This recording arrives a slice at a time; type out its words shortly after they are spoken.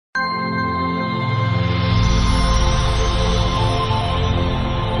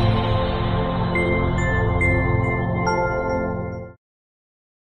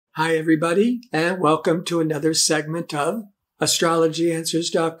Hi, everybody, and welcome to another segment of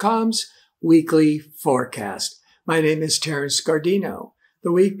AstrologyAnswers.com's weekly forecast. My name is Terence. The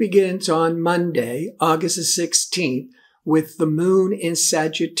week begins on Monday, August the 16th, with the moon in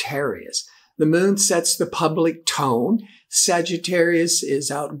Sagittarius. The moon sets the public tone. Sagittarius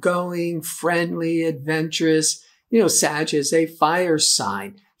is outgoing, friendly, adventurous. Sag is a fire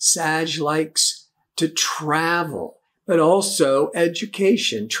sign. Sag likes to travel, but also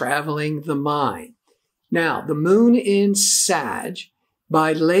education, traveling the mind. Now, the moon in Sag,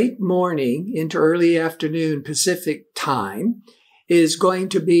 by late morning into early afternoon Pacific time, is going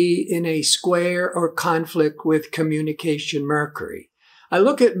to be in a square or conflict with communication Mercury. I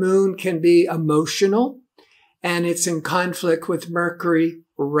look at moon can be emotional, and it's in conflict with Mercury,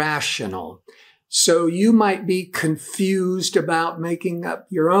 rational. So you might be confused about making up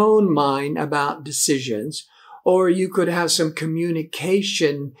your own mind about decisions, or you could have some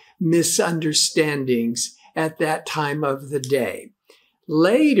communication misunderstandings at that time of the day.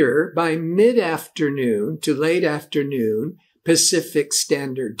 Later, by mid-afternoon to late afternoon, Pacific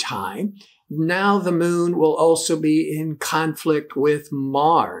Standard Time, now the moon will also be in conflict with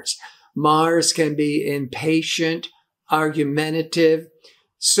Mars. Mars can be impatient, argumentative.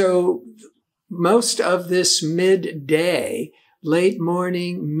 So most of this midday, late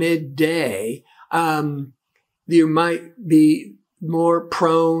morning, midday, you might be more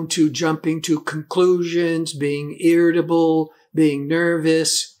prone to jumping to conclusions, being irritable, being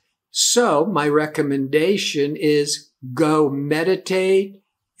nervous. So my recommendation is go meditate,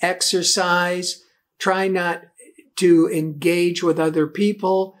 exercise, try not to engage with other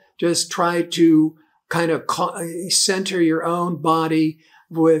people. Just try to kind of center your own body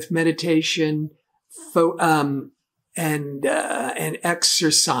with meditation and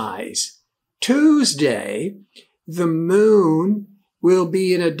exercise. Tuesday, the moon will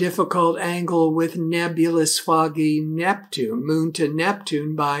be in a difficult angle with nebulous, foggy Neptune, moon to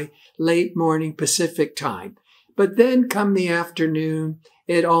Neptune by late morning Pacific time. But then come the afternoon,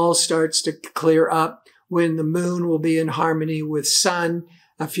 it all starts to clear up when the moon will be in harmony with Sun.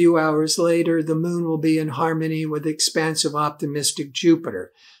 A few hours later, the moon will be in harmony with expansive, optimistic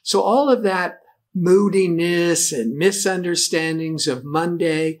Jupiter. So all of that moodiness and misunderstandings of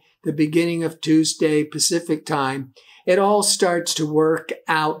Monday, the beginning of Tuesday, Pacific time, it all starts to work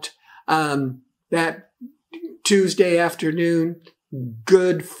out. That Tuesday afternoon,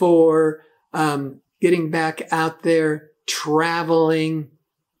 good for getting back out there, traveling,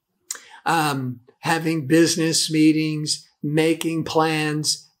 having business meetings, making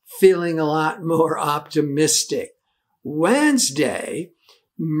plans, feeling a lot more optimistic. Wednesday,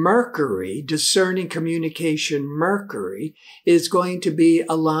 Mercury, discerning communication Mercury, is going to be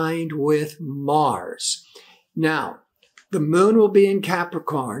aligned with Mars. Now, the moon will be in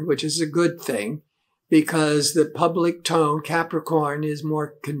Capricorn, which is a good thing because the public tone, Capricorn, is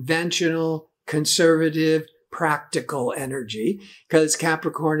more conventional, conservative, practical energy, because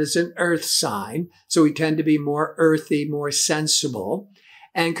Capricorn is an earth sign. So we tend to be more earthy, more sensible.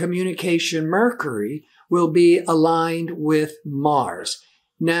 And communication Mercury will be aligned with Mars.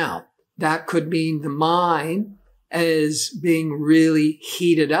 Now, that could mean the mind is being really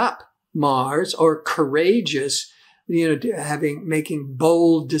heated up, Mars, or courageous, making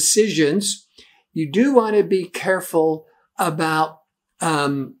bold decisions. You do want to be careful about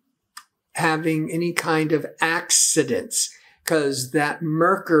having any kind of accidents, because that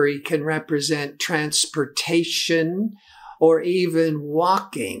Mercury can represent transportation or even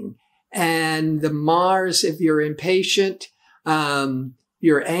walking. And the Mars, if you're impatient,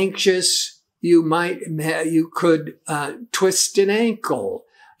 you're anxious, you could twist an ankle.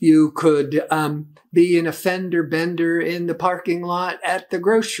 You could be in a fender bender in the parking lot at the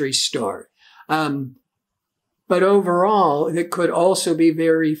grocery store. But overall, it could also be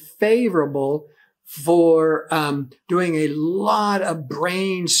very favorable for doing a lot of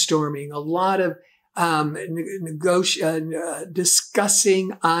brainstorming, a lot of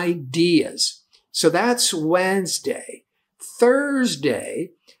discussing ideas. So that's Wednesday.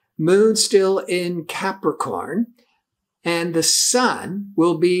 Thursday, moon still in Capricorn, and the sun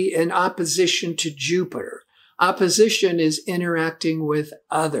will be in opposition to Jupiter. Opposition is interacting with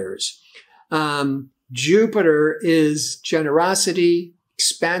others. Jupiter is generosity,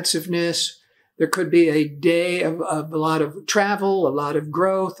 expansiveness. There could be a day of a lot of travel, a lot of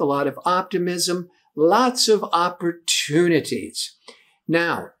growth, a lot of optimism, lots of opportunities.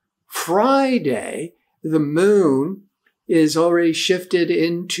 Now, Friday, the moon is already shifted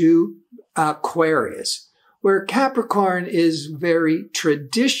into Aquarius, where Capricorn is very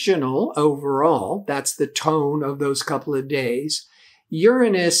traditional overall. That's the tone of those couple of days.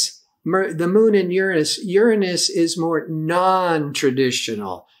 The moon in Uranus is more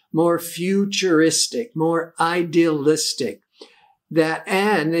non-traditional, more futuristic, more idealistic.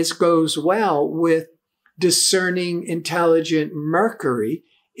 And this goes well with discerning, intelligent Mercury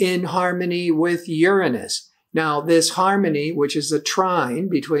in harmony with Uranus. Now, this harmony, which is a trine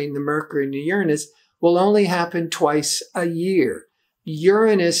between the Mercury and the Uranus, will only happen twice a year.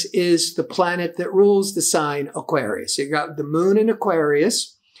 Uranus is the planet that rules the sign Aquarius. You got the moon in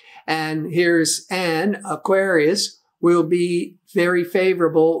Aquarius, and Aquarius will be very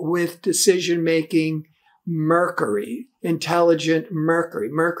favorable with decision-making Mercury, intelligent Mercury.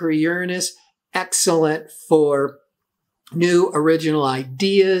 Mercury-Uranus, excellent for new original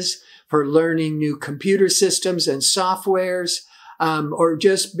ideas, for learning new computer systems and softwares, or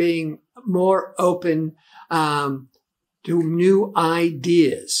just being more open to new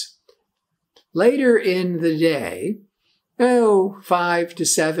ideas. Later in the day, 5 to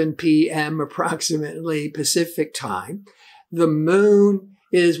 7 p.m. approximately Pacific time, the moon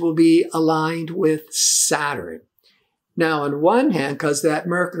will be aligned with Saturn. Now, on one hand, because that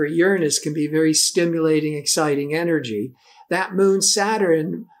Mercury-Uranus can be very stimulating, exciting energy, that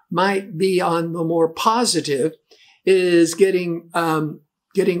moon-Saturn might be on the more positive, is getting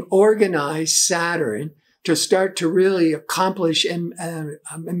organized Saturn to start to really accomplish and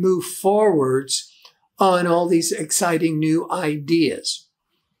move forwards on all these exciting new ideas.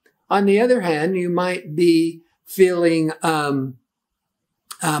 On the other hand, you might be feeling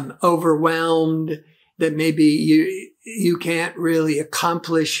overwhelmed, that maybe you can't really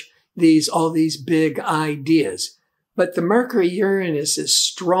accomplish all these big ideas. But the Mercury-Uranus is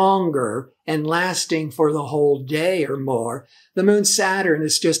stronger and lasting for the whole day or more. The moon-Saturn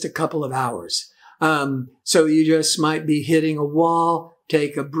is just a couple of hours. So you just might be hitting a wall,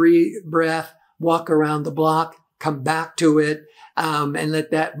 take a breath, walk around the block, come back to it, and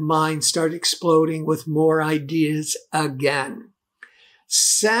let that mind start exploding with more ideas again.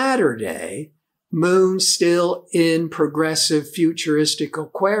 Saturday, moon still in progressive, futuristic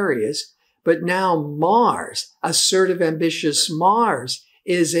Aquarius, but now Mars, assertive, ambitious Mars,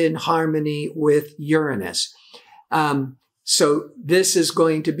 is in harmony with Uranus. So this is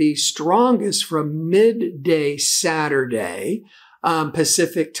going to be strongest from midday Saturday,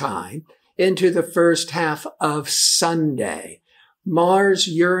 Pacific time, into the first half of Sunday.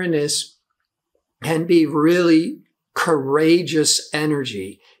 Mars-Uranus can be really courageous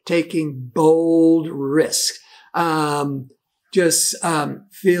energy, taking bold risks,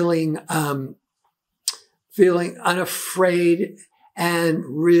 feeling unafraid and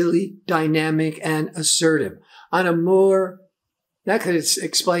really dynamic and assertive. That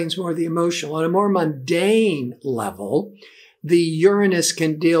explains more the emotional. On a more mundane level, the Uranus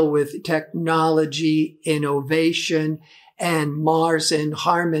can deal with technology, innovation, and Mars in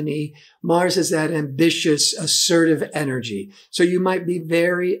harmony. Mars is that ambitious, assertive energy. So you might be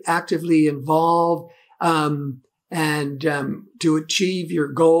very actively involved to achieve your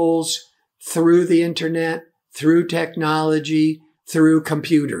goals through the internet, through technology, through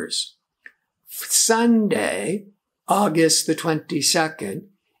computers. Sunday, August the 22nd,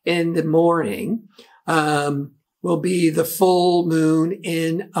 in the morning, will be the full moon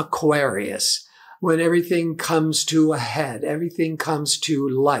in Aquarius, when everything comes to a head, everything comes to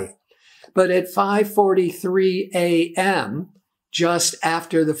life. But at 5:43 a.m., just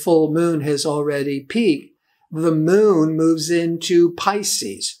after the full moon has already peaked, the moon moves into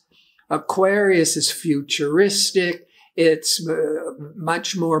Pisces. Aquarius is futuristic. It's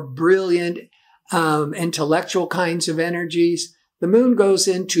much more brilliant, intellectual kinds of energies. The moon goes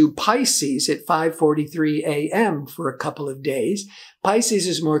into Pisces at 5:43 a.m. for a couple of days. Pisces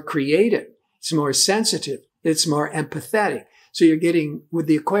is more creative. It's more sensitive. It's more empathetic. So you're getting, with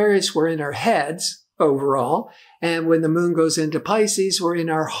the Aquarius, we're in our heads overall. And when the moon goes into Pisces, we're in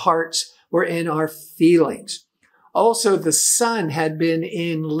our hearts. We're in our feelings. Also, the sun had been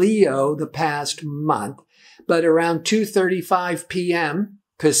in Leo the past month, but around 2:35 p.m.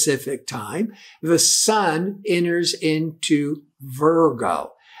 Pacific time, the sun enters into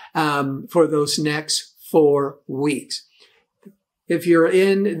Virgo for those next 4 weeks. If you're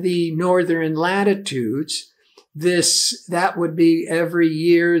in the northern latitudes, that would be every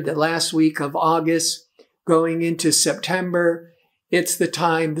year, the last week of August, going into September. It's the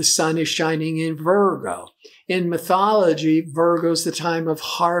time the sun is shining in Virgo. In mythology, Virgo's the time of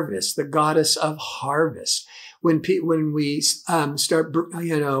harvest, the goddess of harvest. When we start,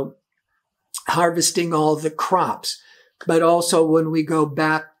 harvesting all the crops, but also when we go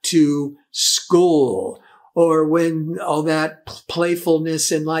back to school, or when all that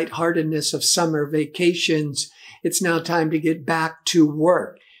playfulness and lightheartedness of summer vacations, it's now time to get back to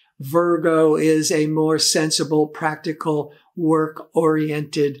work. Virgo is a more sensible, practical,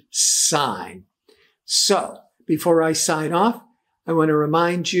 work-oriented sign. So, before I sign off, I want to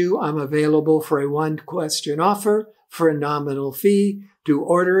remind you I'm available for a one-question offer for a nominal fee. To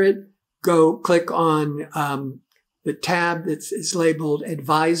order it, go click on the tab that is labeled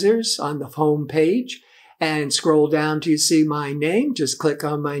Advisors on the home page and scroll down till you see my name. Just click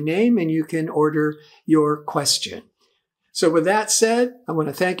on my name and you can order your question. So with that said, I want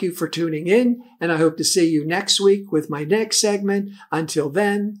to thank you for tuning in, and I hope to see you next week with my next segment. Until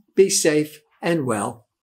then, be safe and well.